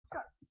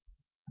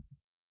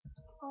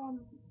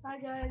Hi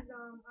guys,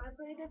 I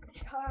play the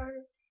guitar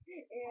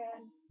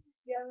and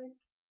Gavin,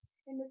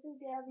 and this is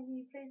Gavin,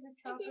 he plays the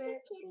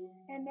trumpet,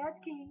 and that's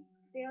Key,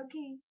 Dale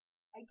Key,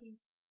 hi Key,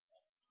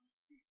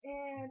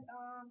 and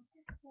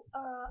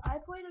I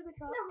play the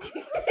guitar.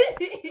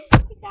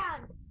 Sit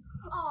down.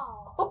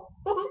 Oh.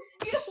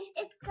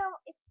 It's still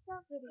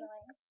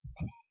videoing.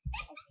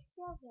 It's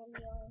still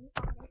videoing.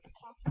 Oh, there's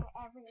cat hair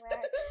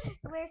everywhere.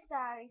 We're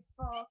sorry,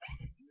 folks.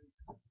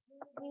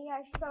 We are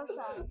so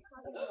sorry.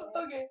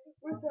 Okay,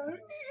 we're sorry.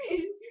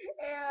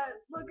 And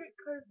look at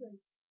Carson.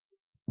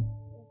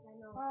 Yes, I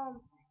know.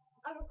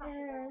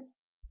 And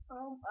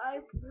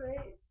I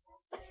play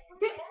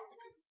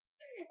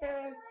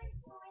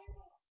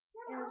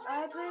and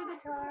I play the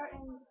guitar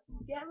and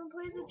Gavin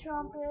plays the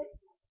trumpet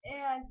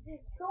and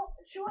so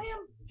show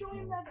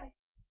him that guy.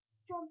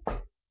 Show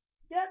him.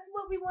 That's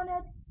what we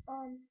wanted.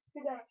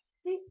 The guy.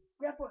 See,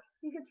 therefore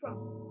he gets wrong.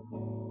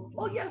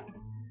 Oh yes.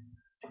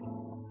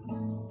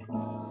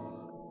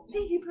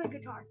 See, he played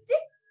guitar.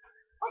 See?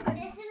 Okay.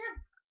 This is a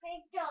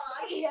big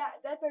dog. Yeah,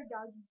 that's our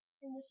doggy.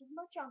 And this is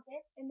my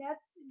trumpet. And that's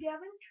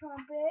Gavin's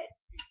trumpet.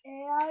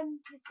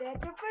 And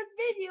that's it for this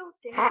video.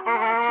 Thanks for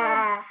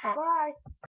watching. Bye.